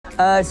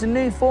It's a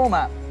new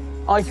format.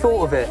 I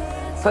thought of it.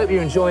 Hope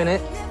you're enjoying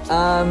it.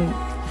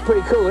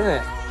 Pretty cool, isn't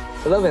it?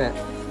 We're loving it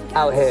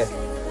out here.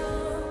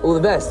 All the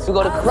best. We've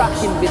got a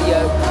cracking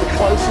video, the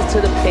closest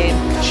to the pin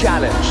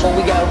challenge.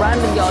 We get a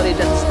random yardage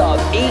at the start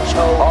of each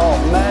hole. Oh,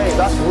 mate,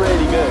 that's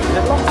really good.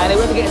 And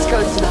whoever gets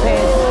closest to the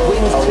pin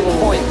wins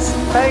 2 points.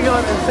 Hang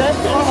on a sec.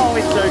 Oh,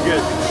 it's so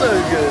good. So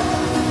good.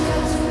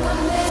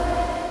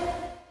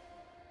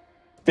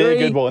 Be a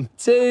good one.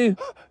 2,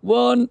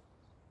 1.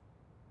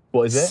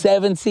 What is it?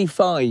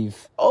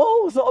 75.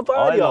 Oh, it's not a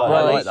bad yard.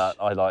 I like that.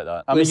 I like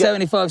that. We're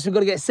 75, so we've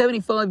got to get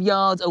 75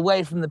 yards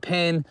away from the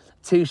pin,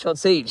 2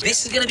 shots each.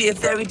 This is going to be a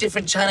very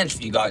different challenge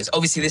for you guys.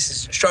 Obviously, this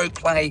is stroke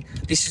play.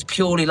 This is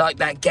purely like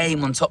that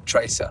game on Top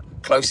Tracer,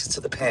 closest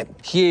to the pin.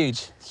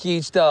 Huge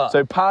start.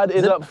 So Pad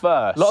is up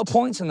first. A lot of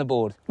points on the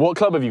board. What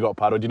club have you got,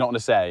 Pad, or do you not want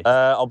to say?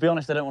 I'll be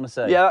honest, I don't want to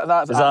say. Yeah,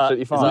 that's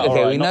absolutely fine.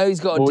 Okay, we know he's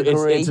got a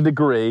degree. It's a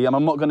degree, and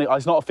I'm not going to...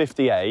 It's not a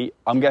 58.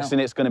 I'm guessing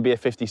it's going to be a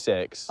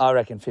 56. I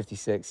reckon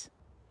 56.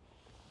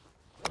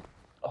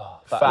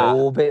 Fat. A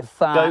little bit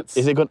fat.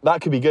 Is it good? That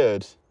could be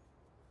good.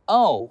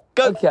 Oh,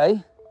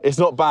 okay. It's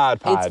not bad,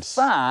 Pad. It's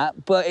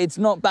fat, but it's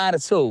not bad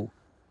at all.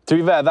 To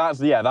be fair, that is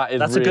that's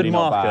really a good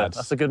not marker. bad.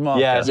 That's a good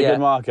marker. Yeah, it's a good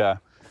marker.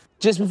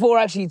 Just before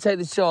actually you take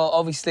the shot,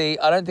 obviously,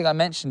 I don't think I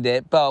mentioned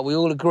it, but we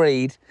all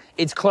agreed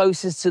it's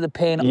closest to the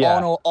pin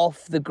on or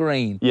off the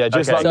green. Yeah,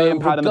 just like me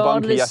and Pad in the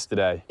bunker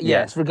yesterday.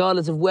 Yes,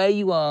 regardless of where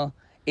you are,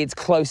 it's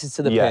closest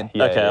to the pin.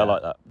 Okay, I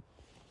like that.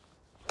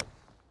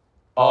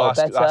 Oh,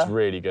 that's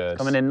really good.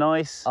 Coming in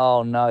nice.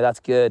 Oh, no, that's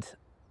good.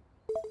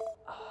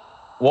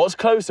 What's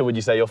closer, would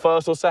you say? Your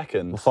first or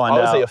second? We'll find out.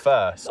 I would say your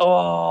first.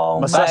 Oh,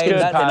 my mate, second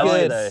that's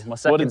good. though. My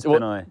second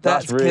spin eye.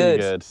 That's really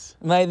good.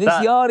 Mate,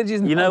 this yardage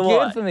is not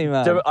good for me,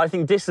 man. I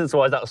think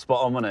distance-wise, that was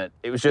spot on, wasn't it?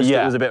 It was just,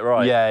 it was a bit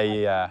right.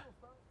 Yeah.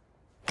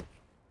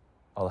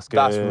 Oh, that's good.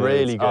 That's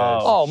really good.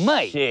 Oh,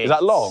 mate. Is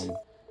that long?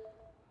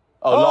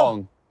 Oh,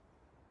 long.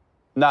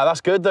 No,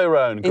 that's good though,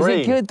 Roan. Green. Is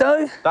it good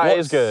though? That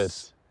is good.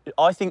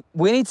 I think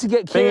we need to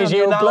get Thing is,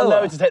 you now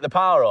know to take the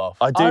power off.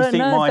 I do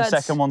think my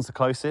second one's the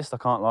closest, I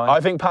can't lie. I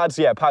think Pad's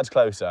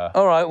closer.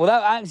 All right, well,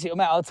 that actually,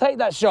 mate, I'll take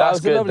that shot. That's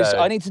good, lovely shot.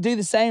 though. I need to do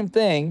the same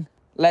thing,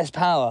 less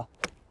power.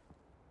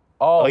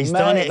 Oh, he's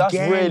done it that's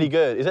again. really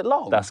good. Is it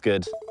long? That's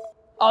good.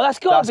 Oh, that's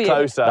got to be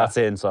closer. it. That's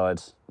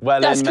inside.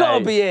 Well That's in, got to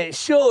mate. be it,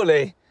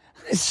 surely.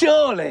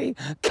 Surely.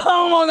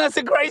 Come on, that's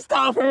a great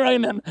start for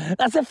Ronan.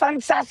 That's a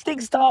fantastic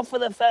start for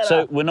the fella.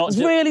 So we're not I was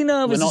really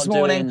nervous this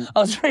morning. doing... I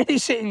was really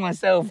shitting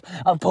myself.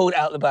 I've pulled it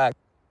out the bag.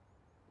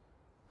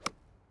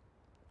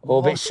 Oh,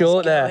 a bit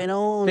short there.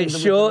 Bit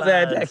short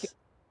there, Declan.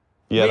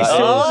 Yeah, Bit that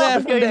short there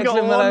is. from He's got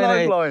Declan one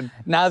Maloney. lifeline.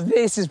 Now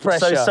this is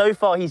pressure. So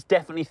far he's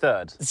definitely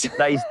third.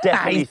 That he's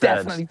definitely He's third.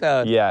 definitely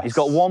third. Yeah. He's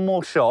got one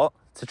more shot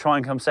to try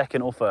and come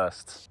second or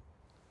first.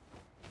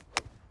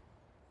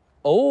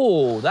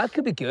 Oh, that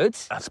could be good.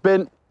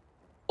 Spin.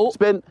 Oh.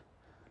 Spin.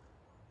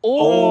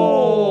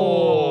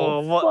 Oh,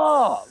 what?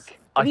 fuck.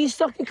 Have you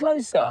stuck it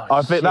closer?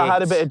 I think that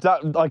had a bit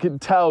of, I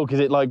could tell because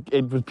it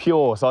was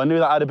pure, so I knew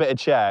that had a bit of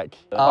check.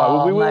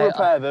 Oh, we will mate,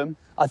 repair them.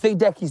 I think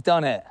Decky's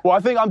done it. Well, I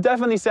think I'm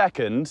definitely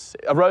second.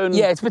 Rowan...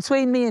 Yeah, it's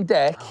between me and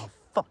Deck. Oh,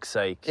 fuck's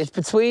sake. It's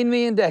between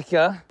me and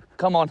Decker.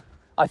 Come on.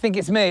 I think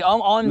it's me.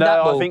 I'm that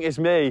No, ball. I think it's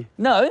me.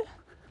 No,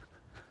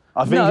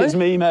 I think it's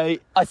me,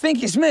 mate. I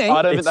think it's me.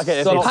 I don't think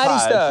it's so not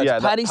Paddy's Pad. third. Yeah,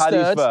 Paddy's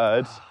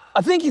third.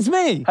 I think it's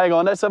me. Hang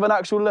on, let's have an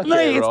actual look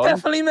Mate, here, it's Ron.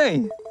 definitely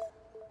me.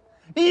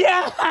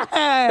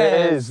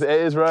 Yes! It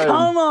is Rowan.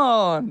 Come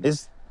on.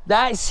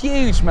 That's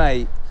huge,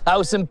 mate. That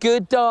was some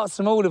good darts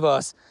from all of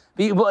us.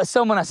 But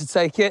someone has to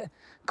take it.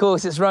 Of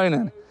course, it's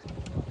Ronan.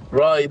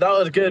 Right, that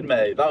was good,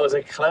 mate. That was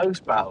a close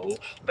battle.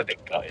 The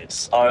big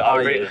guys.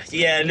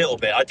 Yeah, a little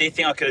bit. I do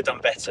think I could have done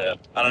better.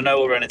 And I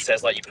know what Ronan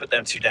says, like, you put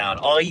them two down.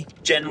 I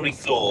generally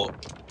thought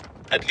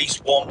at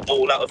least one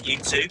ball out of you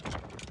two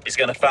is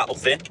going to fat or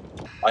thin.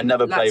 I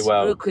never play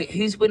well. Real quick,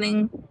 who's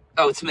winning?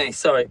 Oh, it's me,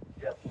 sorry.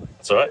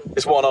 It's all right.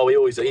 It's 1-0, we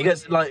always do. He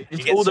gets, like,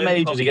 get all the so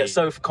majors, he gets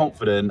cocky. so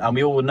confident, and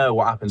we all know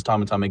what happens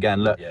time and time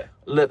again. Look,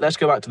 let's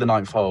go back to the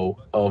 9th hole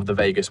of the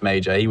Vegas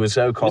major. He was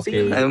so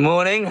cocky. Good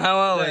morning, how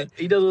are we?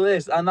 He does all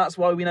this, and that's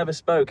why we never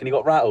spoke, and he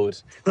got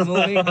rattled. Good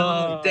morning, how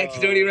are we? Deck's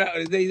already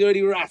rattled. He's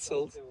already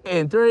rattled.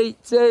 In 3,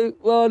 2,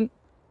 1.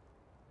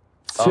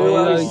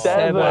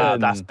 207. Wow,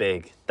 that's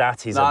big.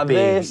 That is a big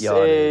this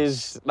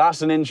yardage.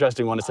 that's an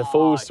interesting one. It's a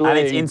full swing. And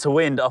it's into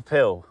wind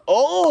uphill.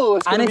 Oh,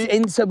 And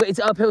it's but it's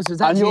uphill, so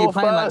it's actually you're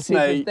playing like first,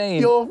 mate.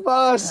 215. You're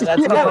first.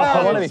 That's Yes,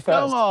 I want to be first.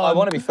 come on. I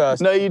want to be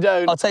first. No, you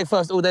don't. I'll take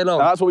first all day long.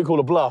 Now, that's what we call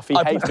a bluff. He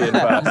hates being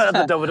first. That's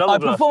a double I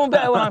bluff. perform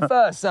better when I'm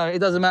first, so it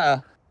doesn't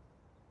matter.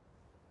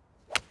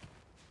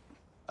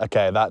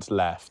 Okay, that's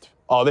left.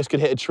 Oh, this could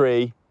hit a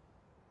tree.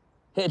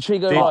 Hit a tree,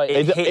 go right.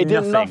 It It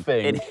did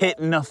nothing. It hit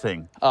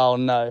nothing. Oh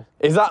no.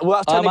 Is that, well,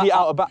 that's technically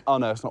I'm- out of back. Oh,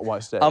 no, it's not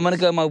white sticks. I'm gonna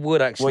go my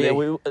wood actually.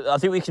 Well, yeah, I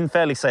think we can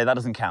fairly say that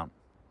doesn't count.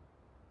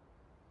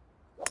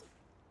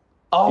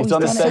 Oh, He's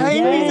done the same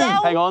it thing.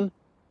 again. Hang on.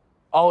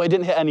 Oh, it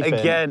didn't hit anything.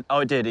 Again. Oh,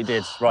 it did.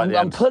 Right at the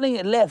I'm end. pulling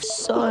it left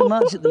so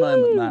much at the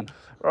moment, man.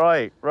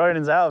 Right,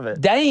 Ronan's out of it.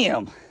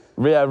 Damn.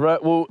 Yeah,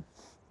 well,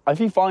 If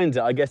he finds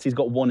it, I guess he's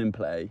got one in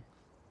play.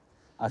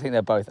 I think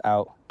they're both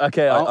out.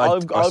 Okay,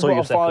 I've got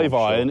a 5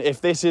 iron. Sure. If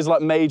this is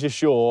like major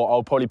sure,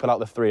 I'll probably pull out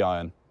the 3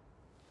 iron.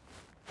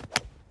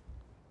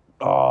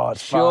 Oh,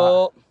 it's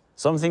Sure.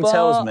 Something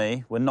tells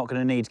me we're not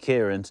going to need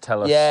Kieran to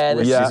tell us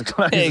which is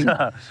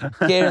closer.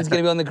 Kieran's going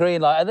to be on the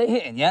green light. Are they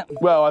hitting yet?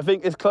 Well, I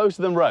think it's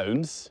closer than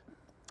Roan's.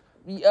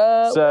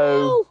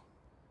 Well,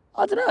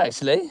 I don't know,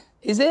 actually.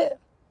 Is it?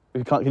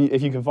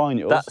 If you can find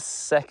yours. That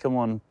second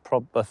one,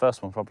 the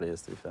first one probably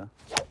is, to be fair.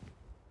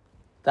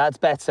 That's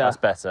better. That's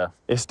better.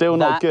 It's still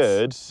not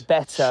good.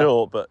 Better.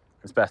 Short, but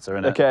it's better,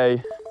 isn't it?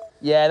 Okay.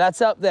 Yeah,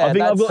 that's up there. I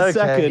think I've got okay.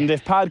 second.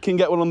 If Pad can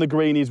get one on the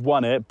green, he's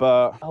won it,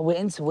 but... Oh, we're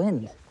into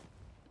wind.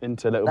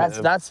 Into a little bit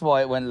of... That's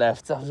why it went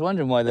left. I was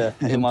wondering why the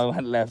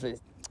went left.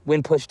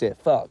 Wind pushed it.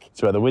 Fuck.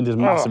 So the wind is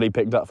massively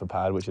picked up for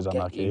Pad, which is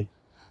unlucky.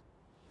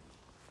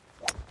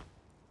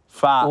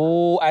 Fat.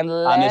 Oh, and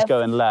left. And it's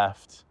going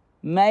left.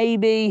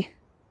 Maybe.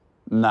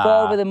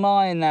 Further than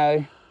mine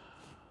now.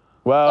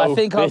 Well, I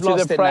think I've lost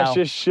this is a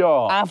precious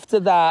shot. After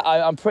that,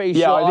 I'm pretty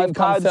sure I've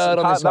come third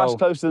on this hole. That's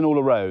closer than all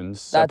the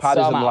rounds, so Pad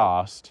isn't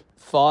last.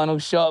 Final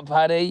shot,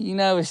 Paddy. You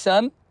know his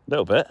son. A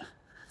little bit.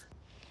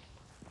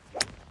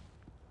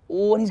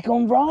 Oh, and he's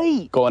gone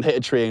right. Go on, hit a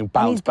tree and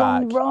bounce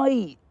back. He's gone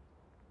right.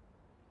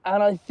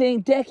 And I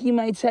think Decky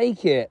may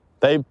take it.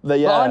 Yeah.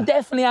 But I'm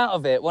definitely out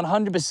of it,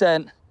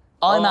 100%.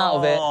 I'm out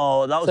of it.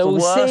 Oh, that was so the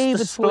worst we'll see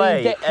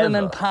display between Declan ever.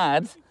 and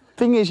Pad.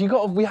 Thing is,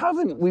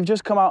 we've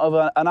just come out of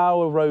an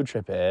hour road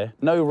trip here,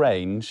 no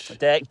range.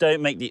 Deck, don't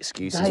make the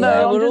excuses.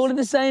 No, we're all in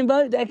the same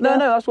boat, Declan. No,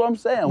 that's what I'm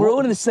saying. We're all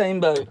in the same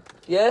boat,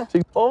 yeah?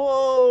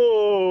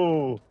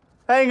 Oh,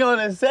 hang on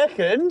a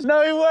second.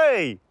 No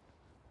way.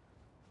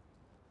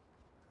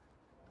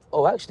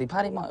 Oh, actually,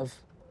 Paddy might have...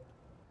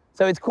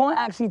 So it's quite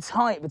actually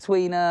tight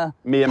between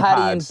me and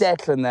Paddy and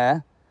Declan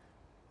there.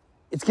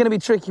 It's going to be a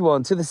tricky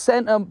one. To the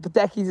centre,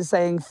 Decky's are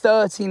saying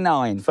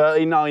 39.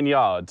 39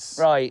 yards.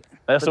 Right.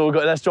 Let's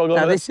jog Now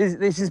on. this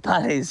is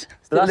Paddy's.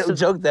 Still a little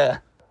jog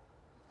there.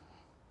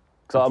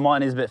 So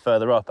mine is a bit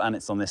further up and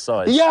it's on this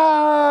side.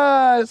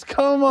 Yes!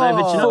 Come on!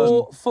 No, but you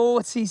know,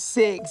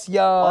 46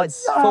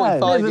 yards, Yes.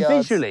 45 yards.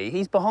 Visually,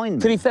 he's behind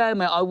me. To be fair,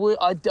 mate, I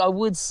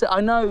would say, I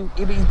know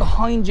he's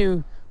behind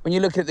you when you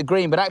look at the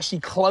green, but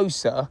actually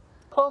closer.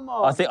 Come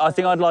on. I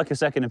think I'd like a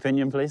second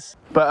opinion, please.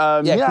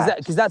 But yeah,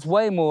 because that's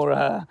way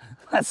more.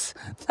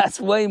 That's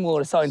way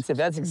more scientific.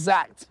 That's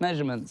exact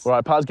measurements.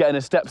 Right, Pad's getting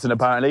his steps in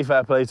apparently.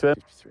 Fair play to him.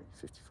 53,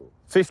 54.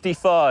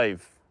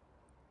 55.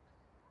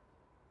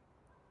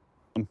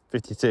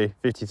 52,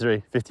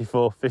 53,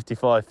 54,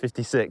 55,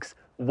 56.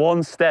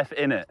 One step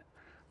in it.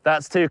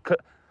 That's too...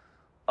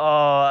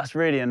 Oh, that's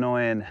really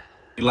annoying.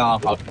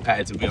 Laugh how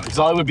competitive we are, because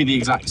I would be the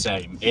exact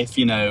same if,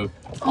 I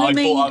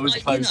thought I was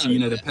closer,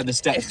 the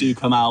steps do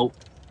come out.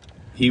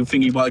 He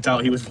think he worked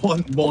out he was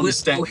one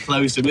step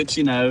closer, which,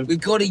 We've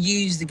got to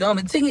use the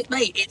Garmin. The thing is,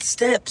 mate, it's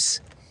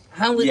steps.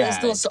 How would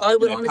it's not? So I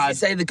would honestly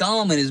say the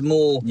Garmin is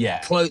more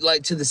close,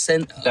 like to the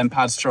centre. Then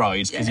Pad's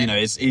strides, because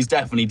he's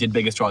definitely did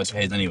bigger strides for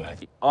his anyway.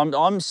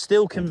 I'm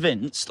still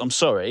convinced. I'm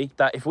sorry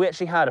that if we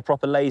actually had a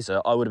proper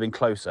laser, I would have been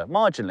closer.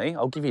 Marginally,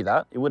 I'll give you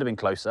that. It would have been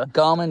closer.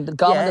 Garmin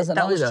doesn't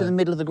know that was that. to the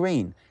middle of the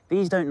green.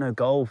 These don't know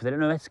golf. They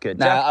don't know etiquette.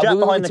 Nah, Jack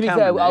behind to the be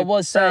camera. fair, I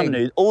was saying Sam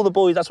knew. All the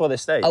boys. That's why they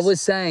stayed. I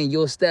was saying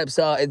your steps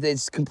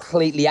it's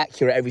completely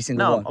accurate every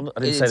single one.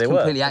 I didn't say they were.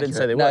 Completely accurate. I didn't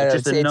say they were. No,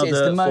 just it's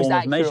the most form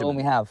of accurate one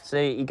we have.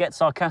 See, he gets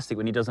sarcastic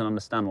when he doesn't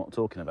understand what I'm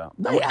talking about.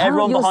 Mate,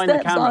 everyone behind the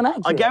steps aren't camera.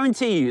 accurate. I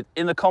guarantee you,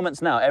 in the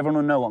comments now, everyone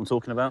will know what I'm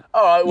talking about.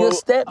 All right, well, your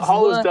steps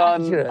hole's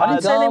done. accurate. I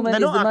didn't say they're not Garmin is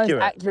the accurate.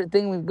 most accurate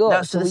thing we've got.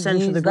 That's to the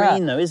centre of the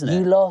green, though, isn't it?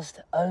 You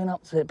lost. Own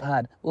up to it,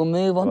 Pad. We'll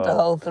move on to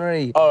hole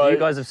 3. All right, you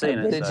guys have seen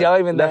it. Bit of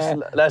jiving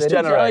there. Let's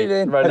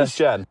generate. Right, let's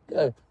gen.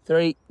 Go.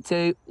 3,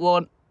 2,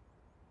 1.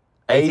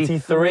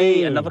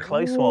 83. Another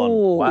close Ooh, one.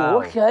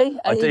 Wow. Okay.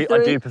 I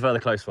 83. do prefer the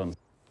close ones.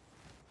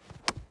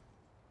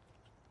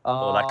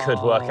 Oh, that could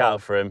work out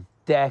for him.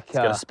 Decker. It's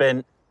going to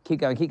spin.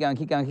 Keep going, keep going,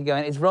 keep going, keep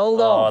going. It's rolled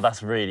off. Oh,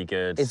 that's really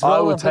good. It's rolled I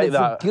would off, but take it's a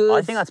that. good...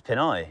 I think that's pin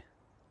eye.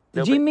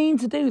 Did you mean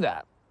to do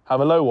that? Have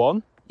a low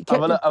one.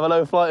 kept have a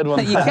low flighted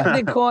one. You kept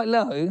it quite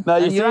low. No,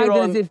 you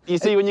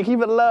and see, when you keep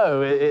it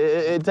low,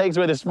 it takes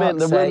away the spin,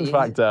 the wind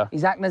factor.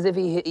 He's acting as if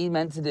he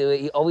meant to do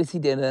it. He obviously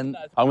didn't.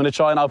 I'm going to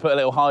try and I'll put a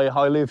little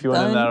high loop you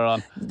want in there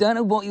on. Don't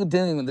know what you're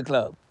doing with the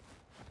club.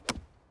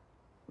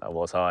 That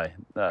was high.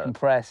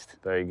 Compressed.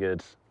 Very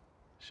good.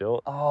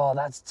 Short. Oh,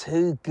 that's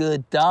two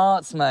good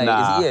darts, mate.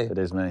 Nah, is it you? It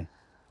is me.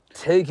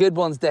 Two good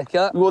ones,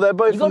 Decker. Well, they're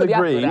both from the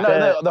green.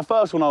 No, the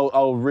first one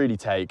I'll really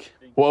take.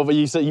 What, are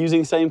you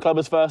using the same club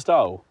as first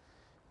hole?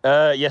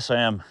 Yes,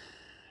 I am.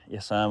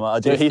 Yes, I am. I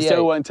do. He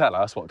still won't tell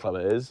us what club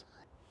it is.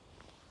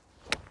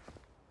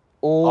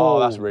 Oh,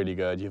 that's really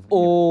good.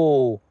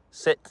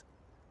 Sit.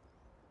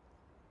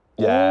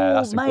 Yeah,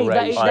 that's a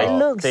great shot.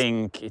 I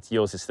think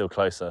yours is still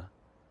closer.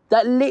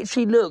 That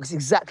literally looks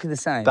exactly the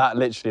same. That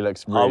literally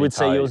looks really I would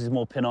say tight. yours is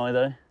more pin eye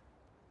though.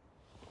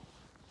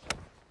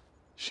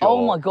 Sure.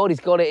 Oh my God, he's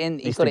got it in.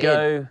 He's got it in.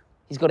 Go.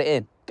 He's got it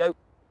in. Go.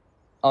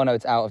 Oh no,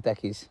 it's out of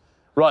Decky's.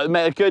 Right,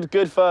 mate, a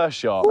good first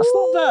shot. That's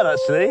not bad,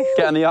 actually.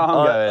 Getting the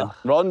arm going.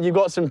 Ron, you've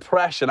got some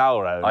pressure now,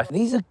 Ron.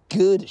 These are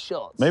good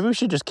shots. Maybe we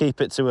should just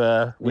keep it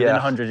to within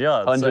 100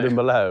 yards. 100 so and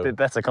below. A bit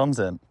better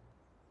content.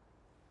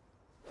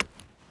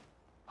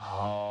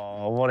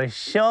 Oh, what a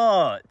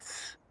shot.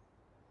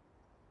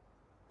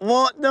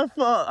 What the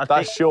fuck?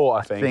 That's short,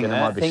 I think. think isn't it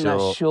it? might I be think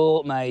that's short.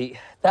 short, mate.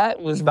 That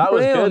was That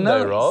was real good though,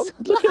 nice. Rob.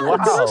 Look at Wow.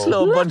 Such a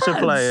little bunch of lads.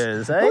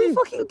 players, eh? Are we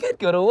fucking good,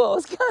 good or what?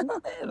 What's going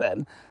on here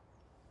then?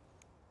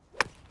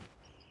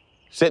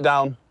 Sit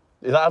down.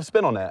 Does that have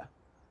spin on it?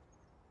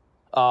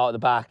 Oh, at the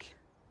back.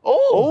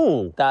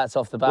 Oh, That's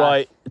off the back.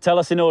 right. Tell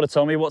us in order,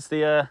 Tommy. What's the?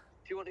 Do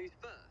you want who's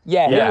first?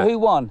 Yeah, Yeah. Who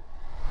won?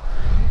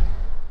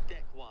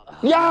 Deck 1.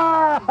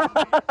 Yes!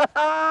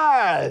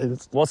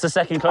 What's the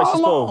second closest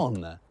Come ball? on.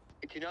 Do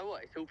you know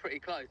what? It's all pretty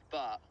close,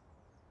 but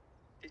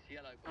this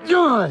yellow ball.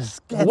 Yes!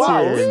 Get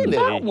Wow, in. really?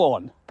 That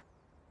one.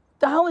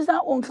 How is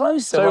that one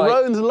closer? So Right.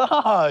 Rowan's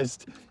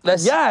last.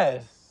 Let's-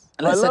 Yes!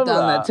 Let's I sit love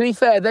down there. that. To be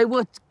fair, they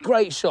were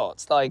great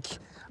shots. Like,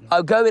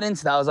 going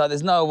into that, I was like,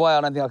 there's no way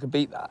I don't think I could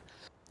beat that.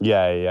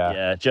 Yeah.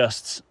 Yeah,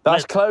 just.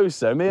 That's close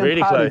though. Me and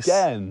Really Pad close.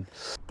 again.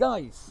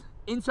 Guys,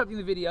 interrupting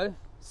the video.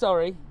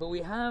 Sorry, but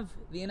we have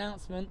the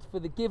announcement for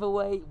the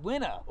giveaway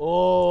winner.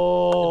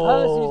 Oh. The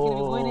person who's going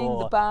to be winning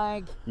the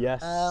bag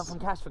Yes. from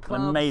Cash for An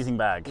Clubs. amazing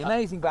bag. The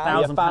amazing bag.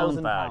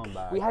 £1,000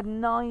 bag. We had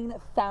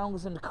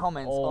 9,000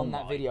 comments Oh on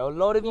that my video. A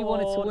lot of you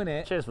wanted to God. win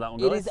it. Cheers for that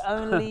one, It guys. is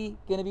only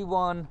going to be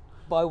won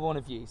by one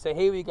of you. So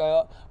here we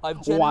go.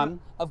 I've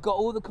got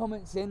all the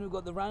comments in. We've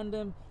got the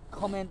random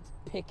comment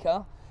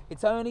picker.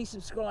 It's only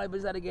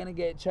subscribers that are going to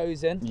get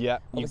chosen. Yeah.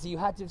 Obviously, you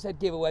had to have said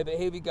giveaway, but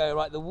here we go.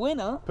 Right, the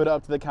winner Put it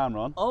up to the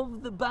camera on.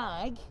 of the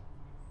bag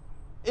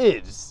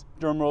Is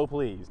Drum roll,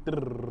 please.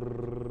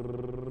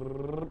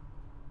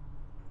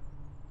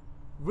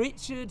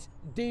 Richard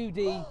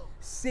Doody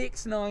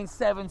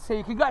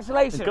 6972.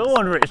 Congratulations. Go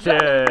on,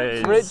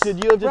 Richard.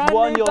 Richard, you have just Brand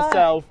won new bag.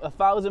 yourself a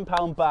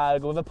 £1,000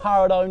 bag with a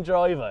Paradigm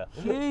driver.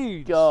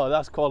 Huge. God,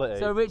 that's quality.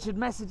 So Richard,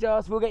 message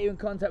us. We'll get you in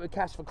contact with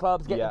Cash for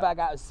Clubs. Get Yeah. the bag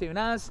out as soon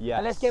as. Yes.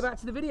 And let's get back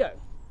to the video.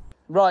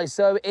 Right,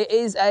 so it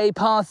is a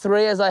par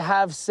 3, as I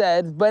have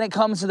said. When it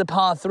comes to the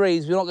par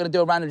 3s, we're not going to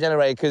do a random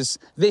generator because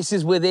this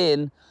is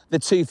within the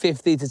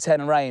 250 to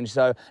 10 range.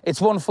 So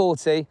it's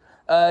 140.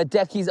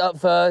 Decky's up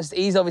first.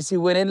 He's obviously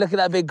winning. Look at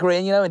that big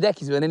grin. You know, when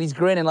Decky's winning, he's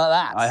grinning like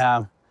that. I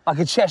am. Like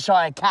a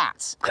Cheshire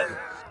cat.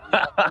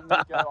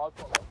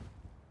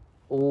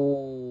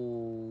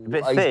 Oh. A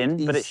bit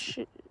thin, but it's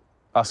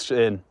That's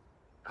in.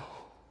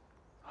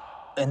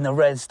 in the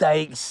red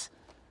stakes.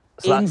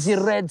 So In that's-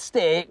 the red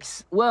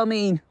stakes. Well, I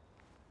mean,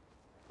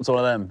 It's one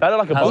of them. That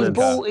looked like a His his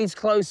bunker. ball is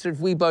closer if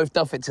we both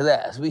duff it to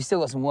there. So we still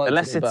got some work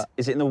Unless to do. it's. But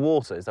Is it in the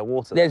water? Is there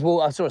water? there's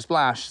water. I saw a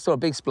splash. Saw a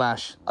big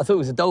splash. I thought it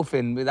was a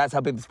dolphin, but that's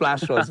how big the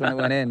splash was when it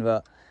went in.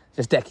 But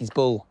just Decky's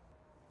ball.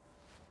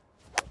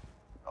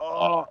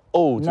 To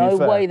No be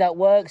fair. way that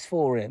works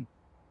for him.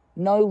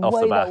 No Off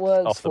way the back. that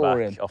works Off the for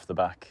back. him. Off the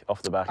back.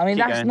 Off the back. I mean,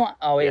 Keep that's going. not.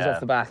 Oh, it is Yeah. off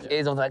the back. It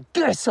is off the back.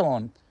 Get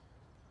on.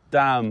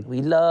 Damn.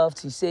 We love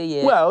to see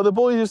it. Well, the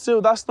boys are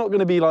still, that's not going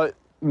to be like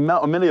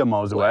a million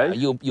miles away.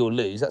 Well, you'll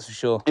lose, that's for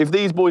sure. If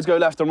these boys go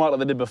left and right like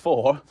they did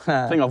before,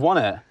 I think I've won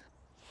it.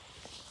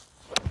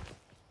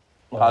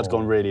 Pad's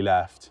gone really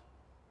left.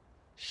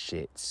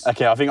 Shit.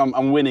 Okay, I think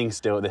I'm winning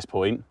still at this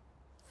point.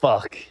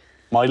 Fuck.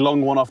 My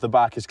long one off the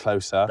back is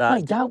closer.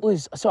 Mate, that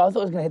was. So I thought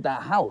I was going to hit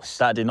that house.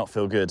 That did not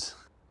feel good.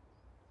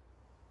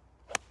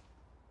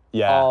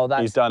 Yeah, Oh,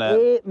 that's he's done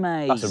it.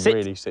 mate. That's a Sit.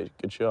 really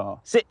good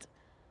shot. Sit.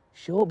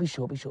 Short, be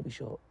short, be short, be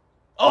short.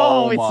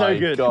 Oh, it's my so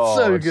good. It's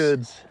so God. good.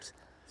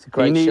 It's a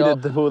great He needed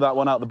shot. to pull that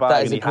one out the bag.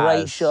 That is and a he great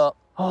has. shot.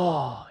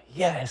 Oh,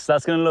 yes.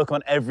 That's going to look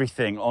on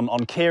everything.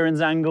 On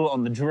Kieran's angle,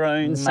 on the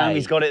drone. Mate.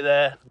 Sammy's got it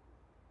there.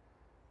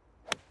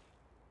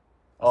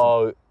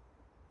 Oh,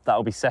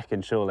 That'll be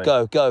second, surely.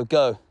 Go, go,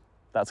 go.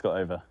 That's got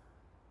over.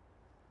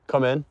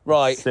 come in.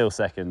 Right. Still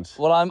second.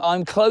 Well,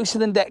 I'm closer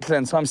than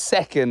Declan, so I'm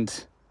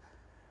second.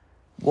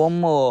 One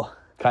more.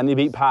 Can you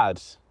beat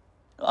Pad?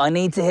 I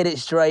need to hit it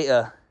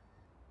straighter.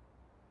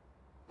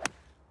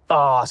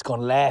 Oh, it's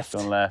gone left.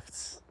 Gone left.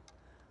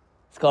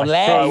 It's gone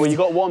Right, left. well, you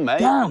got one, mate.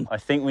 Damn. I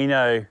think we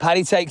know.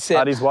 Paddy takes it.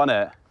 Paddy's won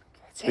it.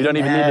 You don't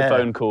even need there. a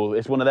phone call.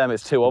 It's one of them.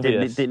 It's too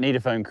obvious. Didn't need a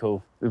phone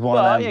call. With one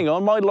Well, of them. hang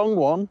on, my long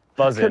one.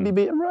 Buzzing. Could be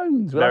beating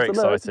Rones. We'll Very have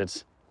to look.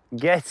 excited.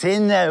 Get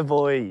in there,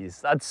 boys.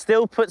 That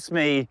still puts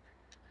me,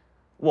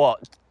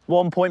 what,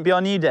 1 point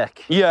behind you,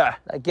 Deck? Yeah.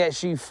 That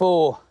gets you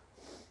 4.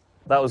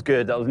 That was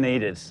good. That was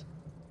needed.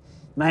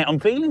 Mate, I'm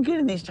feeling good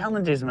in these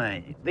challenges,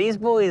 mate. These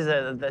boys,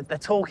 they're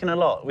talking a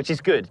lot, which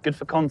is good. Good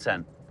for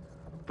content.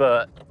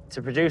 But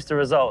to produce the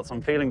results,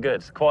 I'm feeling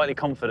good. Quietly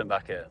confident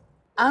back here.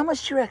 How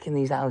much do you reckon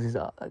these houses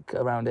are like,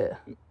 around here?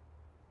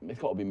 It's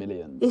got to be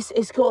millions.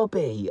 It's got to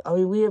be. I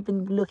mean, we have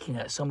been looking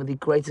at some of the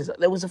greatest.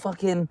 There was a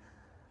fucking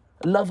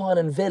Love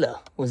Island villa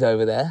was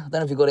over there. I don't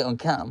know if you got it on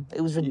cam.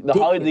 It was You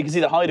ridiculous. can see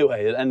the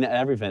hideaway and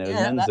everything. It was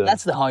Yeah, mental.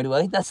 that's the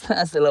hideaway. That's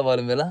the Love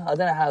Island villa. I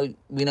don't know how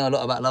we know a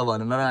lot about Love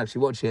Island. I don't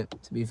actually watch it,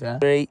 to be fair.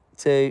 3,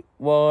 2,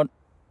 1.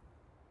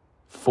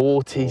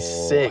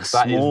 46.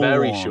 That is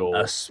very short.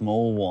 A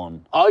small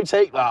one. I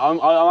take that. I'm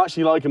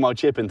actually liking my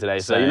chipping today,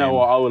 so you know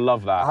what? I would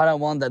love that. I don't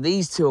want that.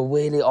 These two are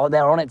really,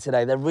 they're on it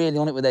today. They're really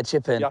on it with their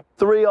chipping. Yeah.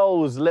 3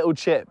 holes, little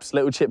chips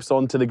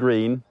onto the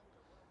green.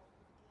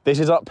 This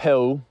is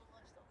uphill,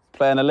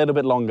 playing a little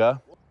bit longer.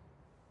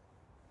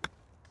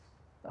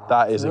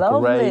 That is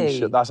lovely. a great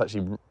shot. That's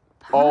actually,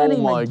 Paddy oh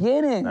my.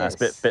 McGuinness.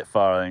 That's a bit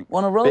far, I think.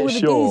 Want to roll Bit with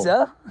short.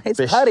 the geezer?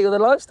 It's Paddy with a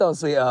lifestyle,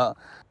 sweetheart.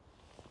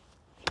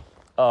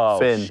 Oh,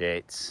 Fin.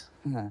 shit.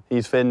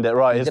 He's finned it.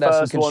 Right, You his could have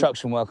some first one.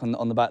 construction work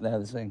on the back there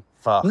of this thing.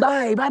 Fuck.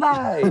 Bye,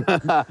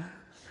 bye.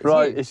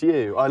 Right, it's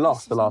you. I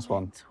lost the last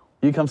one.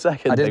 You come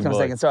second, I did big come boy.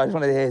 second. Sorry, I just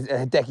wanted to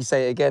hear Decky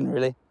say it again,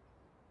 really.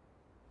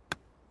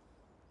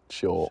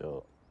 Short.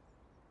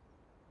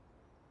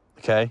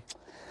 Okay.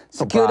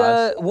 It's a Not good,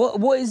 bad.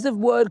 what is the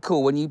word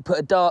called when you put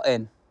a dart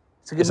in?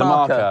 It's a good It's a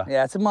marker.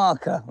 Yeah, it's a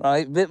marker,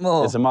 right? A bit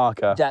more. It's a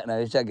marker. Jack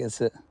knows, Jack gets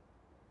it.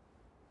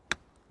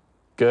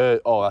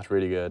 Good. Oh, that's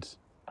really good.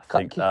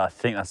 I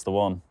think that's the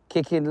one.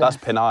 Kick in That's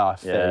left. Pinay, I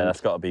think. Yeah,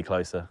 that's got to be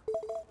closer.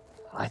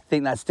 I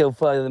think that's still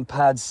further than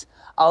Pads.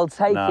 I'll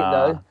take it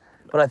though,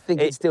 but I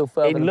think it's still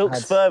further than It looks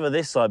Pads. further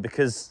this side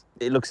because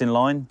it looks in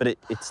line, but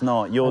it's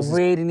not. Yours I is...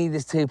 really need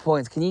this 2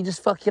 points. Can you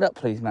just fuck it up,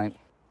 please, mate?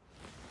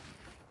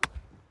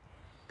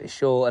 Bit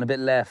short and a bit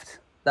left.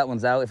 That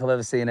one's out if I've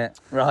ever seen it.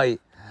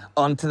 Right,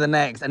 on to the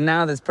next. And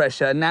now there's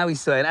pressure, and now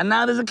he's swaying, and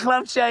now there's a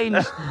club change.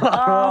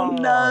 Oh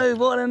no,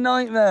 what a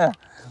nightmare.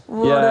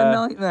 What a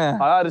nightmare.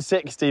 I had a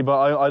 60,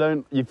 but I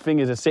don't, your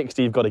finger's a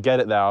 60, you've got to get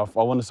it there. I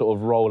want to sort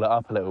of roll it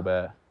up a little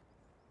bit.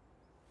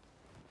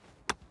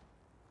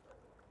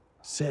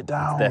 Sit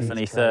down.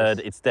 Definitely third.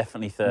 It's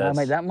definitely third. No,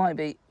 mate, that might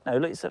be... No,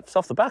 look, it's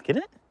off the back,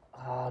 isn't it?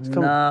 Oh,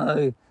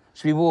 no.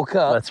 Should we walk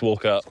up? Let's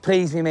walk up.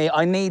 Please me.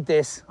 I need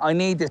this. I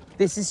need this.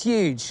 This is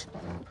huge.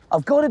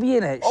 I've got to be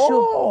in it.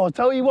 Oh,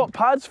 tell you what,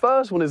 Pad's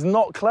first one is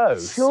not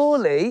close.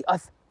 Surely.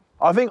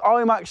 I think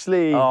I'm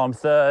actually... Oh, I'm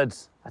third.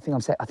 I think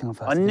I'm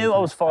first. I knew I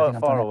was far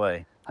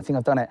away. I think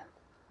I've done it.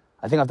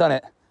 I think I've done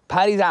it.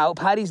 Paddy's out.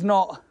 Paddy's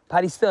not.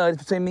 Paddy's third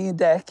between me and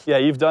Deck. Yeah,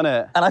 you've done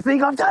it. And I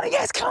think I've done it.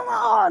 Yes, come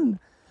on.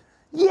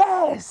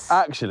 Yes.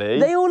 Actually...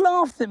 They all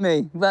laughed at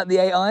me about the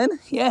 8-iron.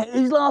 Yeah,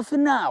 who's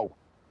laughing now?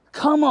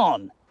 Come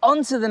on.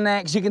 On to the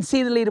next. You can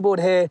see the leaderboard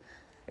here.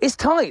 It's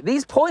tight.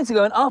 These points are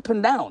going up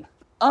and down.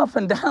 Up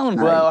and down,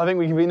 mate. Well, I think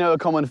we know a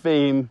common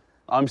theme.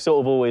 I'm sort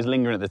of always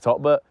lingering at the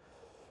top, but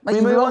Mate, we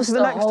you've move on lost to the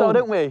the next style, whole-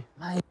 don't we?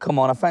 Mate, come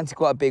on, I fancy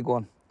quite a big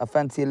one. I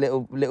fancy a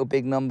little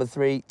big number.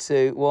 3,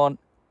 2, 1.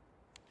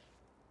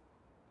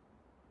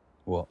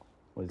 What?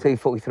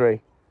 243.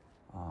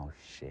 Oh,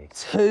 shit.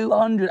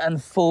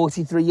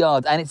 243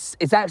 yards, and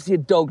it's actually a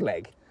dog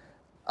leg.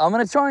 I'm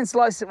going to try and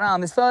slice it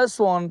round. This first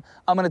one,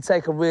 I'm going to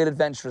take a real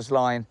adventurous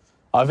line.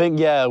 I think,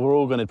 yeah, we're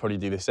all going to probably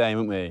do the same,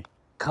 aren't we?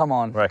 Come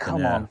on,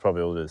 come on.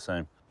 Probably all do the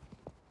same.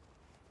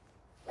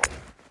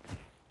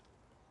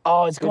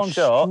 Oh, it's Good gone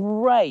shot.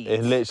 straight.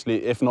 It's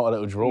literally, if not a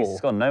little draw.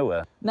 It's gone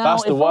nowhere. Now,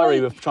 That's the if worry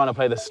I- with trying to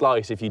play the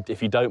slice if you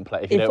don't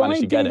play, if you If don't I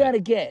manage to do get that it.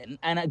 again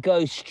and it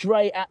goes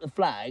straight at the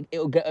flag,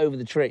 it'll get over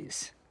the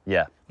trees.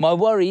 Yeah. My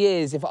worry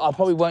is if I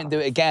probably won't do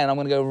it again, I'm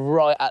going to go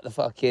right at the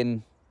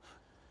fucking...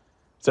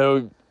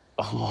 So,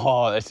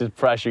 oh, this is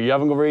pressure. You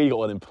haven't really got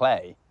one in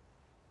play.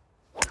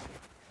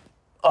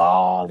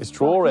 Oh, It's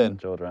drawing.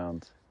 Jawed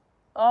round.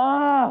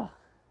 ah.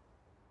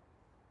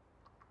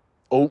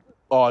 Oh,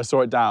 I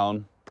saw it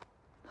down.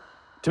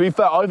 To be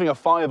fair, I think a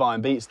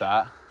 5-iron beats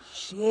that.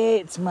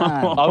 Shit, man.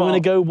 I'm going to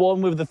go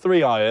one with the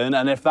 3-iron,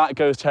 and if that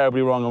goes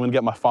terribly wrong, I'm going to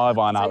get my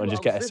 5-iron out and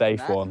just get a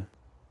safe one.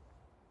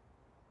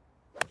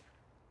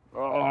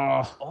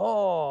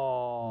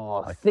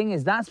 Oh, the thing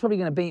is, that's probably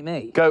going to beat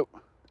me. Go.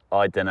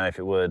 I don't know if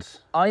it would.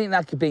 I think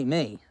that could beat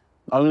me.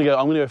 I'm going to go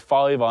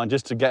 5-iron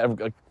just to get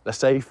a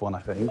safe one, I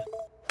think.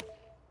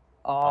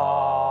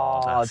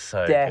 Oh, That's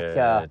so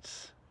Decker. good.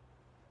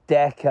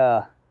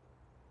 Decker.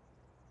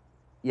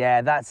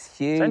 Yeah, that's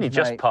huge, It's only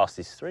just mate. past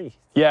his 3.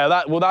 Yeah,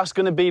 that's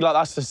going to be like,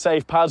 that's the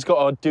safe. Pad's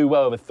got to do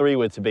well with a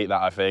 3-wood to beat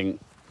that, I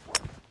think.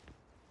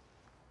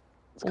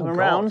 It's coming God.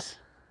 round.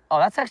 Oh,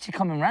 that's actually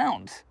coming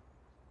round.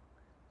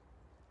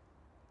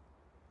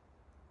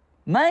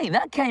 Mate,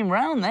 that came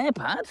round there,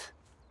 Pad.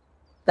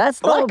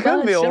 That's not Well, a that bad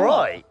could be shot. all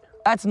right.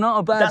 That's not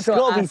a bad That's shot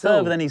got to be at further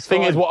all. than his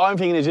Thing is, 5. what I'm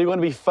thinking is you're going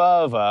to be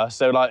further.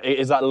 So, like,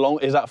 is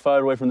that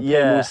further away from the pin?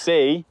 Yeah. We'll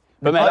see.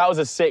 But, mate, that was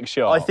a sick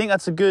shot. I think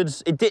that's a good...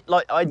 It did,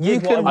 like, I did You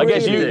what can I I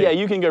guess wanted you, to do. yeah,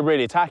 you can go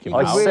really attacking.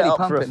 I now. really set up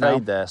pump for a it now.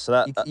 fade there, so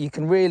that... You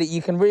can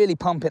really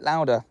pump it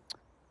louder.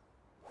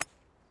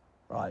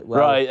 Right, well.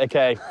 Right,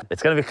 okay.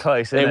 It's going to be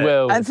close, isn't it? It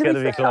will. And It's to going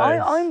be to be fair,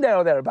 close. I'm there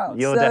or thereabouts.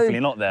 You're so definitely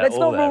not there Let's or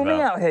not rule me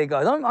thereabouts. out here,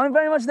 guys. I'm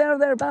very much there or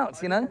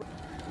thereabouts, you know?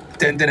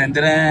 Dun, dun, dun,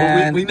 dun,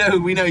 dun. Well,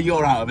 we know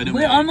you're out of it, don't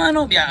we? I might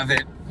not be out of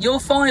it. Your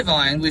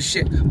 5-iron was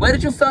shit. Where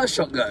did your first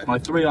shot go? My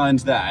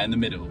 3-iron's there in the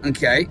middle.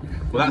 Okay.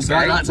 Well,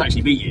 that's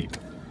actually beat you.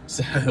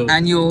 So.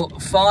 And your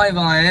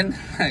 5-iron,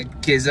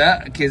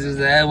 Kizza's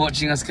there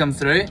watching us come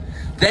through.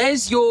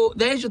 There's your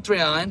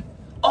 3-iron.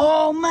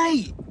 Oh,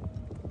 mate.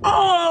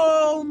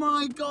 Oh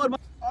my God!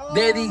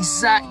 They're the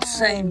exact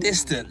same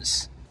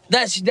distance.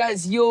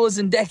 That's yours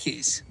and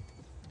Decky's.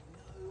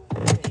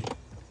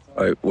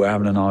 Right, we're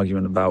having an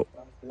argument about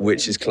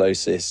which is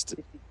closest.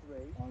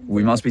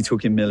 We must be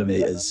talking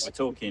millimetres. We're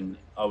talking,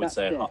 I would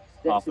say,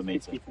 half a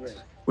metre.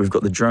 We've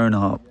got the drone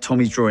up.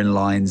 Tommy's drawing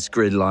lines,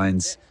 grid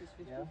lines.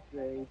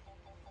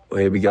 Well,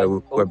 here we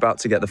go. We're about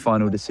to get the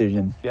final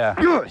decision. Yeah.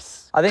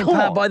 Yes! I think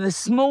Pat, by the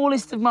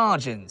smallest of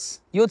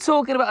margins, you're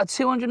talking about a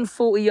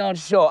 240-yard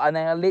shot, and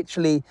they are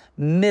literally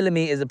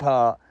millimetres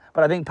apart.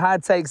 But I think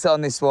Pad takes it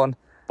on this one.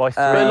 By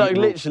 3. But like,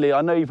 literally,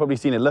 I know you've probably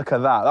seen it. Look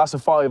at that. That's a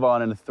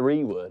 5-iron and a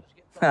 3-wood.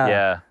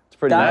 Yeah. It's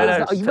pretty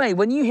Mate,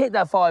 when you hit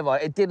that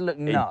 5-iron, it did look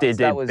nuts. It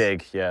did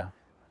big, yeah.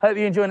 Hope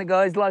you're enjoying it,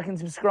 guys. Like and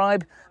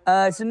subscribe.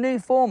 It's a new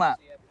format.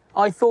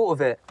 I thought of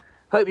it.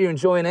 Hope you're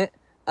enjoying it.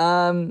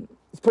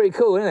 It's pretty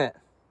cool, isn't it?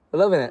 We're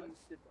loving it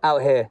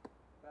out here.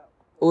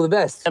 All the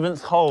best.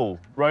 7th hole,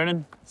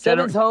 Ronan.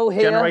 7th hole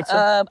here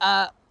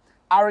at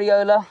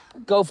Areola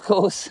Golf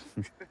Course.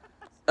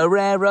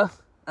 Arera.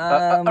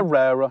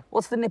 Arera.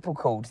 What's the nipple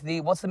called?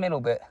 What's the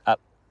middle bit?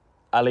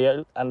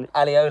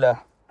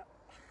 Areola.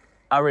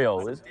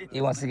 Areola, is it?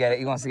 He wants to get it.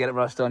 He wants to get it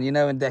rushed on. You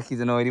know when Decky's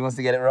annoyed, he wants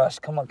to get it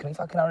rushed. Come on, can we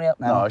fucking hurry up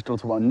now? No, I still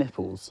talk about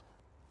nipples.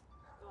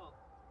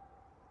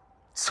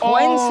 20!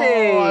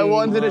 Oh, I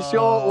wanted a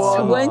short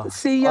one.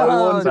 20 yards.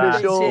 I wanted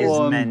a short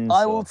one. Mental.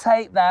 I will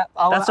take that.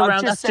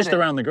 That's just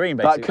around the green,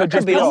 basically. That could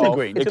just be on the off.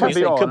 green. It could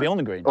be on. It could be on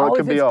the green. Or it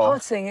could if be it's off.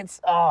 putting, it's...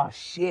 Oh,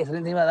 shit. I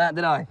didn't think about that,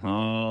 did I?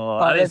 Oh,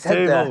 Right, that is 2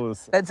 there.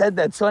 balls. Let's head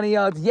there. 20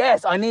 yards.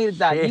 Yes, I needed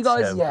that. You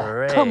guys, yeah.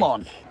 Brick. Come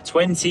on.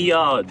 20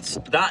 yards.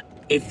 That,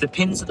 if the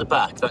pin's at the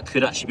back, that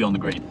could actually be on the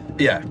green.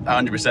 Yeah,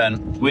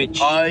 100%.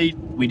 Which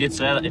we did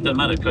say that it doesn't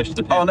matter close to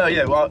the pin. Oh no,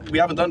 yeah. Well, we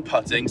haven't done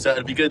putting, so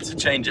it'd be good to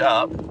change it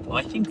up.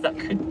 I think that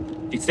could.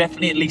 It's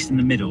definitely at least in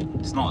the middle.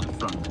 It's not at the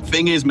front.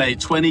 Thing is, mate,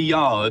 20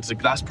 yards.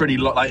 That's pretty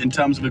like in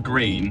terms of a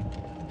green.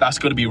 That's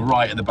got to be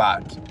right at the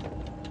back.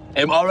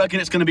 I reckon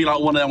it's going to be like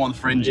one of them on the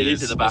fringes. It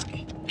is at the back.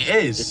 It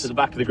is. It's at the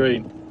back of the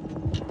green.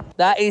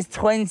 That is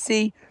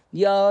 20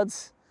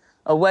 yards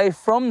away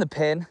from the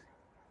pin.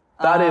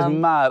 That is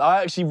mad.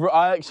 I actually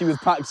was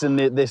practicing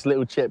this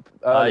little chip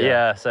earlier.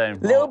 Yeah, same.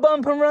 Little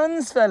bump and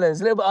runs,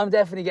 fellas. I'm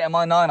definitely getting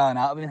my 9-iron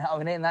out. I've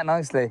been hitting that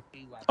nicely.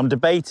 I'm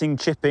debating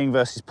chipping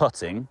versus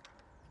putting,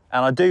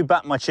 and I do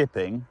back my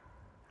chipping,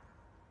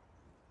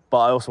 but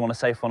I also want a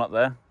safe one up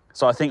there.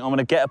 So I think I'm going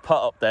to get a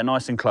putt up there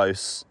nice and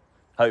close,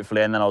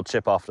 hopefully, and then I'll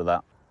chip after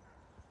that.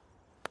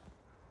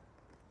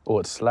 Oh,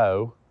 it's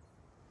slow.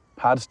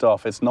 Pad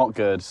stuff, it's not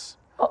good.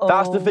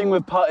 That's the thing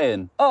with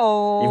putting.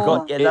 Oh. You've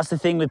got, that's the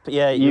thing with,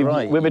 you're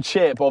right. With a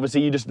chip,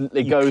 obviously,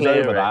 it goes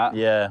over that.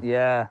 Yeah.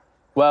 Yeah.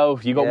 Well,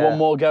 you got one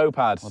more go,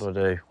 Pad. What do I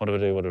do?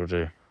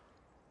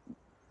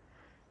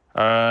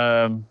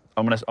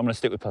 I'm gonna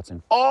stick with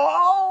putting.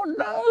 Oh,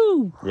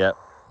 no! Yeah.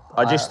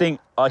 I just think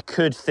I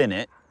could thin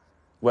it,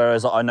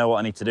 whereas I know what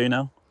I need to do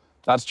now.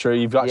 That's true,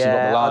 you've actually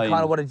got the line. I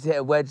kind of wanted to hit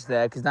a wedge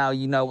there, because now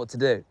you know what to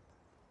do.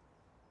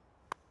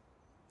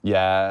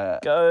 Yeah.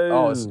 Go.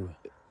 Oh,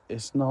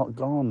 it's not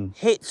gone.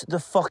 Hit the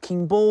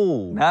fucking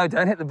ball. No,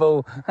 don't hit the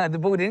ball. The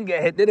ball didn't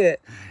get hit, did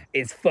it?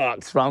 It's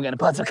fucked. Right, I'm getting a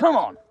putter. Come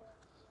on.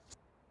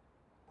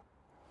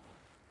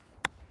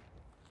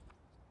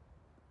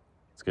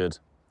 It's good.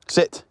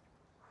 Sit.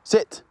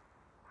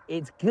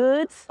 It's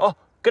good. Oh,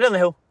 go down the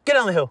hill. Get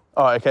down the hill.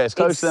 All right, okay, it's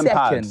closer than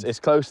Pads. second. It's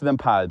closer than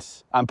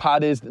Pads. And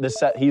Pad is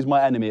he's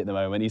my enemy at the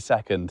moment. He's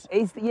second.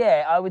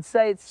 Yeah, I would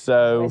say it's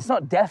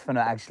not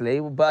definite actually,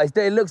 but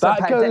it looks like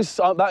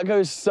that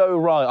goes so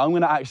right. I'm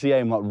gonna actually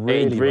aim like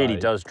really. It really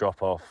right. does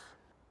drop off.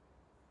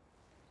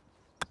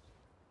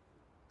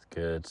 It's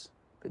good.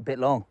 a bit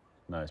long.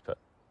 No, it's put.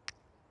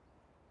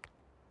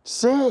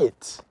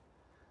 Sit.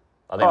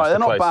 I think All right, they're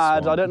the not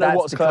bad. one. I don't know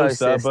what's the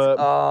closer, closest. but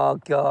Oh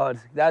God,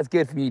 that's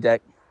good from you,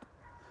 Deck.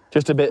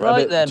 just a bit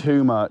Right then.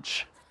 too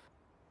much.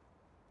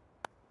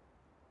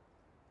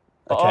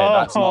 Okay,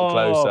 that's not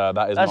closer.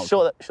 That is That's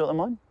not. short than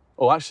mine.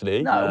 Oh,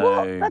 actually.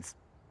 No, what?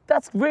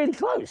 That's really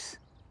close.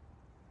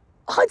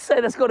 I'd say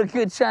that's got a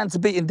good chance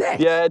of beating Deck.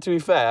 Yeah, to be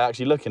fair,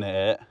 actually looking at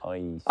it.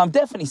 I'm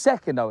definitely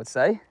second, I would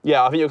say.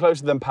 Yeah, I think you're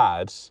closer than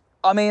Pads.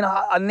 I mean,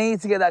 I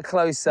need to get that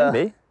closer.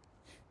 Maybe.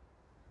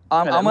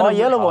 I'm My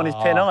yellow one is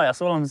pin eye,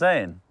 that's all I'm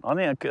saying. I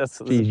think that's...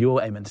 Jeez,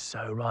 you're aiming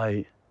so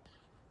right.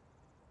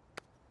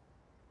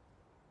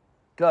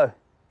 Go,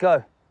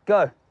 go,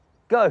 go,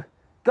 go,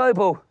 go,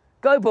 ball,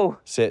 go, ball.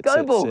 Sit, go,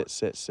 sit, ball.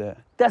 sit.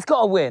 That's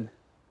got to win.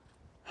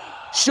 We're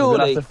Surely.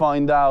 gonna have to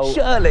find out.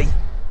 Surely.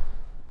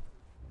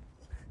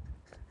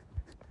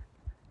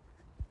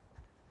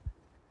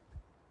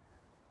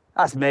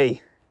 That's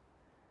me.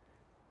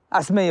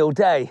 That's me all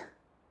day.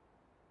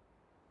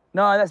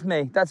 No, that's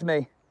me. That's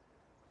me.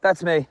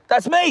 That's me.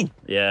 That's me.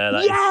 Yeah,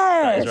 Yes,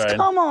 that is right.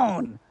 come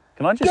on.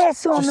 Can I just,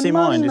 Get on just the see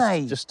money, mine?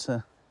 mate. Just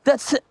to...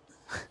 That's it.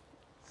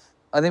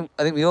 I think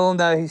we all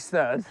know who's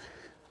third.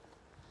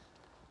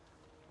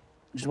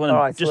 Just wanna, All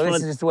right, just well, wanna...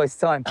 this is just a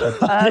waste of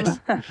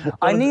time.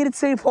 I needed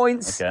 2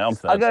 points. Okay, I'm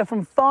third. I go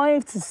from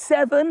 5 to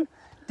 7.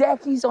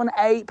 Decky's on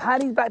 8.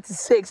 Paddy's back to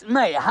 6.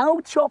 Mate,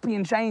 how choppy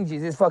and changey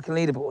is this fucking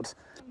leaderboard?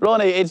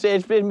 Ronnie, it's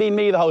been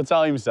me the whole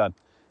time, son.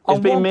 It's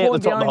been me at the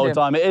top the whole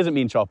time. It hasn't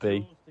been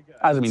choppy. It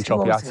hasn't been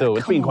choppy at all.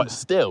 It's been quite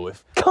still,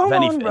 if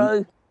anything.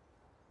 Bro.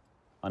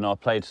 I know I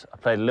played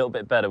a little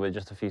bit better with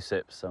just a few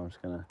sips, so I'm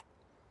just gonna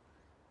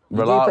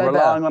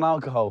relying on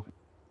alcohol.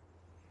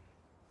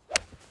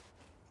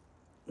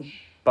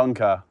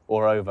 Bunker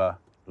or over?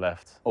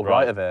 Left. Or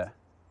right of it?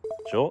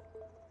 Short?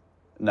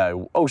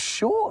 No. Oh,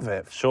 short of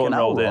it. Short and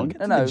rolled in.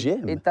 Get to the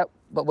gym.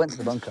 But went to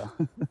the bunker.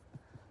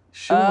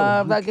 Sure.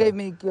 That gave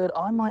me good.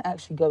 I might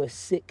actually go a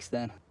 6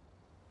 then.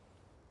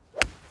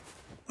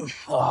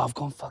 Oh, I've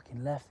gone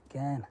fucking left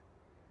again.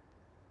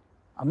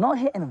 I'm not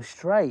hitting them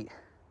straight.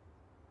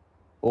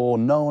 Or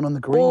no one on the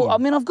green. Well, I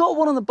mean, I've got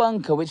one on the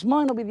bunker, which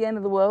might not be the end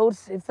of the world.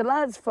 If the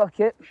lads fuck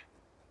it,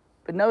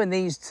 but knowing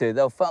these two,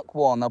 they'll fuck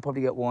one. They'll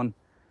probably get one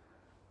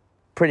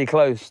pretty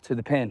close to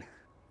the pin.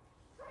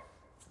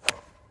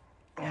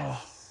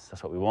 Yes,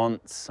 that's what we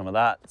want. Some of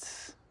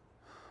that.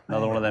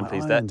 Another one of them,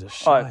 please, Dad.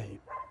 All right.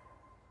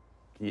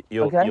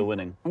 You're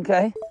winning.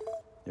 Okay.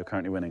 You're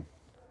currently winning.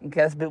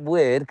 Okay, that's a bit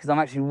weird because I'm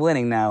actually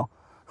winning now.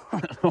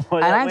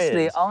 And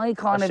actually, I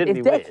kind of, if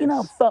Decky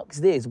now fucks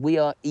this, we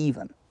are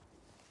even.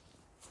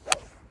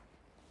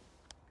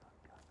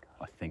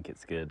 I think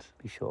it's good.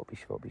 Be short, be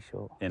short, be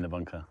short. In the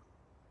bunker.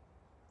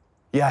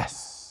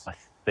 Yes. I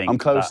think I'm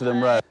closer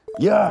than Red.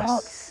 Yes.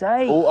 Fuck's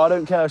sake. Oh, I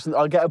don't care.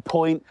 I'll get a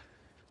point.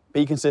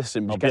 Be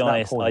consistent. I'll be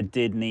honest, I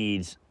did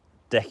need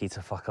Decky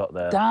to fuck up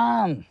there.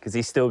 Damn. Because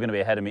he's still going to be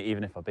ahead of me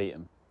even if I beat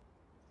him.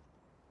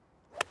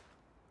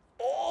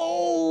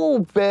 Oh,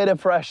 bit of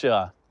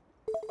pressure.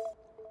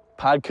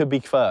 Pad could be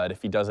third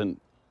if he doesn't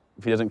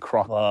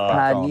crock.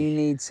 Pad, you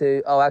need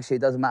to. Oh, actually,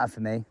 it doesn't matter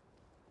for me.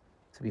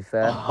 To be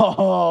fair.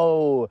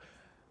 Oh,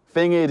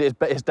 thing is,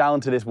 it's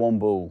down to this one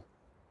ball.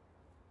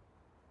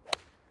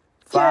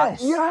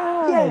 Yes.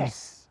 Yes.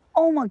 Yes.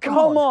 Oh my God.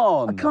 Come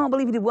on. I can't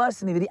believe he did worse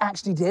than me, but he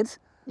actually did.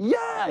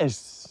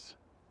 Yes.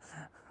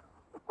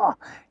 Oh,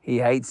 he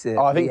hates it.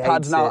 Oh, I think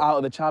Pad's now out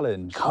of the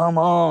challenge. Come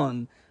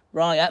on.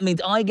 Right, that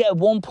means I get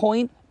 1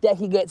 point,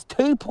 Decky gets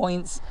 2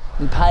 points,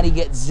 and Paddy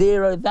gets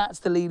 0. That's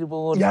the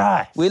leaderboard.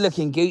 Yes. We're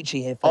looking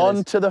Gucci here, fellas.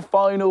 On to the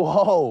final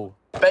hole.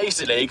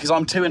 Basically, because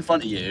I'm 2 in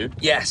front of you.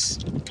 Yes.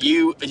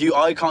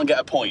 I can't get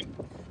a point.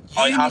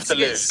 I have to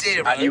lose,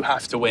 0. and you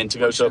have to win to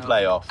go to a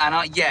playoff.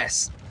 And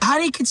yes,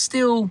 Paddy could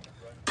still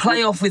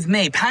play off with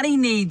me. Paddy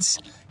needs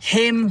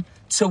him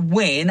to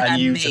win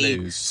and you me to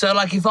lose. So,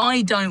 like, if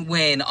I don't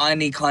win, I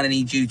kind of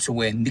need you to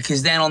win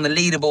because then on the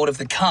leaderboard of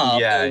the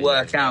cup, it'll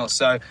work out.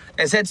 So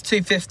let's head to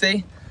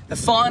 250. The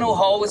final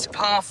hole is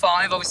par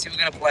 5. Obviously, we're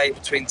going to play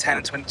between 10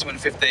 and 20,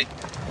 250.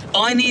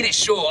 I need it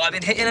short. I've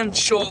been hitting them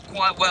short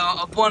quite well.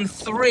 I've won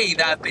 3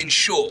 that have been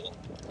short.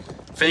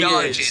 So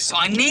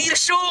I need a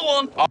short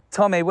one.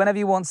 Tommy, whenever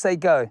you want, say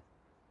go.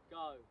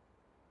 Go.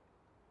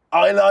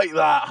 I like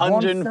that.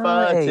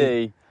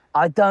 130.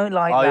 I don't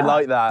like that. I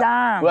like that.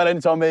 Damn. Well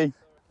done, Tommy.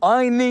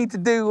 I need to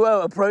do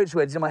approach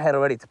wedge in my head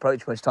already. It's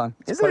approach wedge time.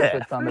 Is it?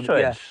 Approach wedge?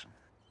 Yeah.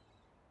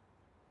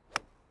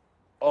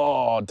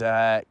 Oh,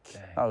 Deck.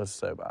 That was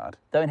so bad.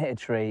 Don't hit a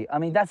tree. I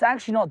mean, that's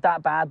actually not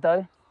that bad,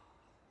 though.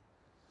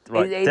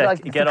 Right, Deck,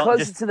 like, get on,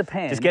 closer to the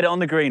pin. Just get it on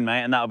the green,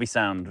 mate, and that'll be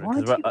sound.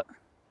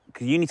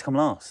 Because you need to come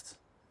last.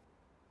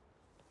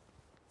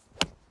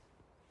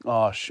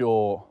 Oh,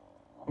 sure.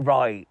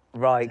 Right.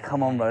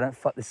 Come on, bro. Don't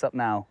fuck this up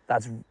now.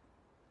 That's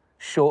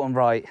short and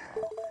right.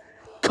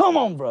 Come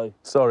on, bro.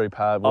 Sorry,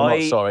 Pad. Well,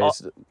 not sorry.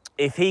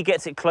 If he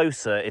gets it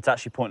closer, it's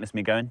actually pointless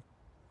me going.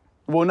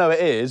 Well, no, it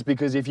is,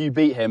 because if you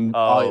beat him, we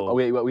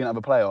don't have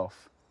a playoff.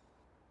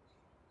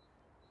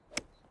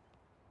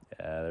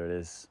 Yeah, there it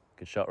is.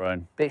 Good shot,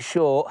 Rowan. Bit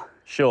short.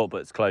 Short,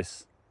 but it's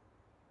close.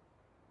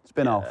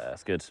 Spin off.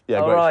 That's good. Yeah,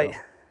 all great right.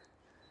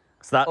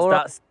 shot. So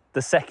that's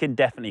the second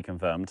definitely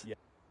confirmed. Yeah.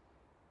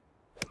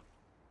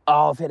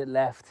 Oh, I've hit it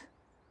left.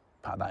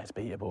 Pat, that is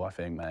beatable, I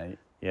think, mate.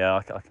 Yeah,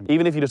 I can.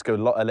 Even if you just go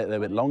a little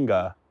bit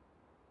longer.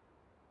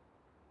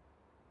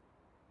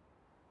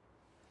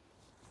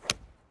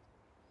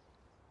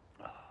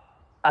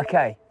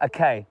 Okay. I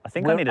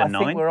think I need a 9.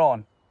 I think we're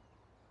on.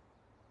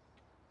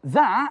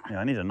 That? Yeah,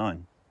 I need a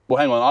 9. Well,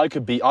 hang on.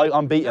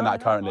 I'm beating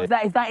that currently.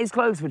 If that is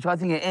close, which I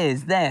think it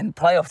is, then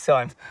playoff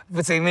time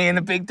between me and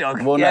the big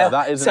dog. Well, no,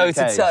 that isn't the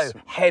case. Toe to toe,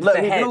 head Look,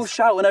 for we head. can all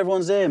shout when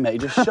everyone's here,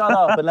 mate. Just shut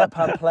up and let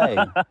Pat play.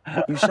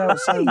 You shout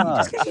so much.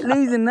 Just because you're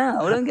losing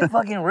now, don't get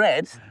fucking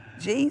red.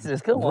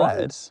 Jesus, come on.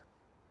 Red?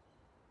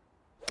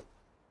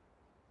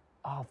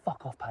 Oh,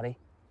 fuck off, Paddy.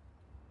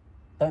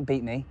 Don't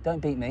beat me. But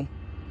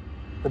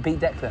beat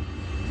Declan.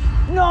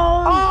 No!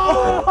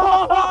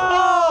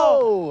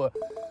 Oh!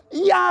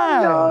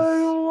 Yes!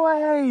 No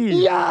way!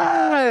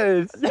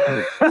 Yes!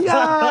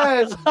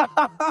 Yes!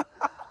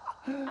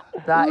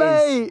 That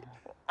Mate!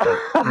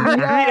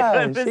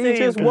 Yes! He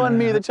just won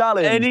me the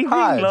challenge. Anything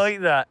Pat, like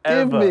that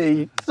give ever.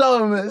 me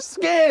some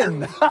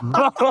skin!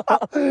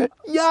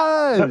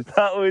 Yes!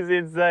 That was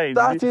insane.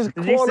 That is Did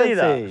you see quality.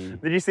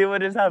 that? Did you see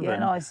what just happened? Yeah,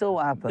 no, I saw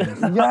what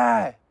happened.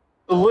 Yeah!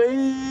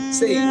 We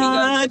See,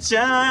 are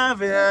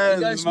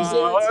champions. You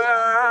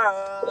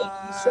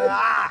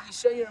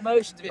show your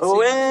emotions a bit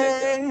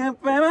too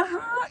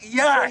much.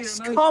 Yes,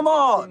 come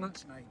on!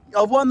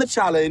 I've won the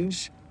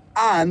challenge,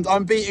 and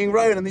I'm beating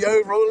Rowan in the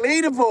overall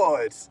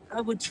leaderboard.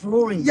 Oh, we're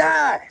drawing.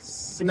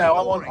 Yes. No,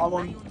 I'm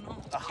on.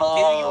 Do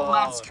your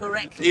maths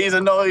correctly. He's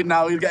annoyed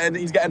now. He's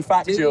getting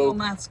factual. Do your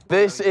maths.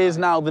 This is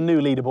now the new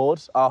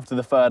leaderboard after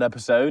the 3rd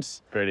episode.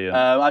 Brilliant.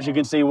 As you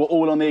can see, we're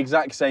all on the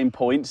exact same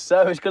points,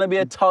 so it's going to be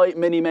a tight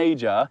mini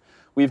major.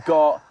 We've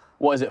got,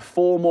 what is it,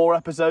 4 more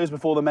episodes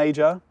before the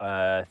major?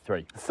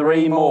 3.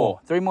 3 more.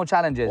 3 more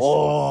challenges.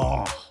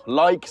 Oh,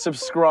 like,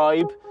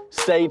 subscribe,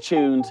 stay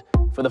tuned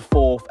for the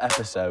 4th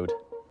episode.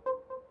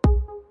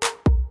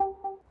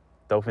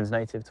 Dolphins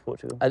native to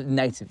Portugal?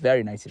 Native,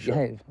 very native. Sure.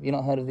 Yeah. Have you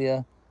not heard of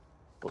the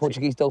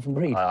Portuguese dolphin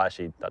breed?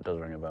 Actually, that does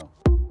ring a bell.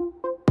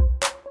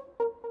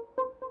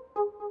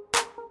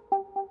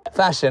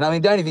 Fashion. I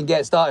mean, don't even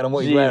get started on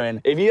what you're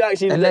wearing. If you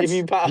actually, if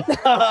you pan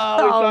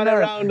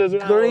around as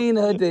well. Green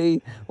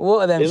hoodie.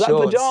 What are them shorts? Is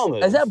that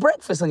pyjamas? Is that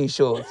breakfast on your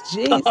shorts?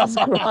 Jesus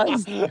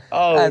Christ.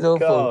 Oh, that's awful.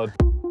 God.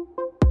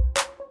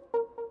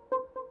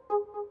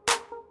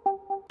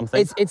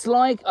 It's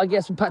like, I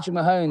guess, when Patrick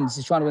Mahomes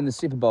is trying to win the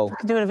Super Bowl.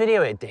 Fucking doing a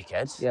video here,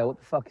 dickheads. Yeah, what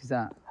the fuck is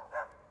that?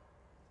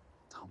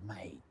 Oh,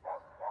 mate.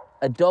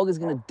 A dog is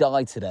going to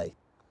die today.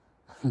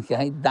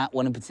 Okay, that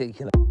one in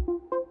particular.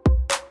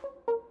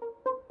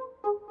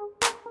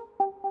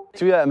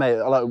 To be fair, mate,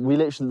 like, we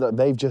literally,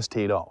 they've just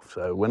teed off,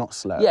 so we're not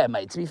slow. Yeah,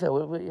 mate, to be fair,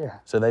 yeah.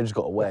 So they've just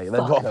got away. They've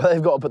got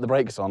to put the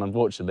brakes on,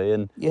 unfortunately.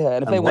 And yeah,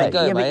 and if they want to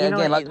go, mate,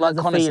 again, like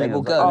Connor said,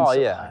 we'll go. Oh,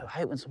 yeah. I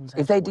hate when someone says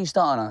if they do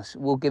start on us,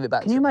 we'll give it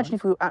back to them. Can you imagine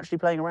if we were actually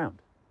playing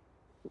around?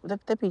 We'd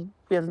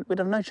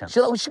have no chance.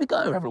 Should we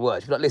go over a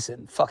word? Should we be like,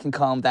 listen, fucking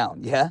calm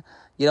down, yeah?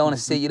 You don't want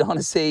to see Mr.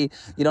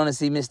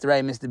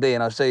 A, Mr. B,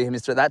 and I'll show you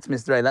Mr. A. That's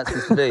Mr. A, that's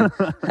Mr.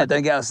 B.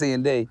 Don't get out C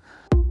and D.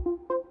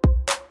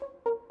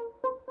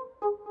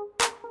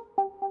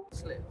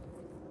 Slip.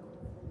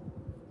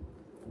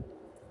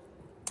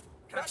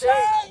 Catch it!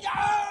 Yeah!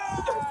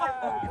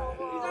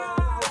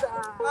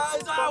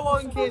 How's that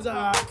one,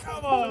 Kizza?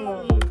 Come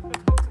on!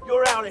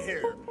 You're out of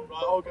here.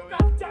 Right, I'll go in.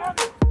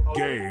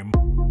 Game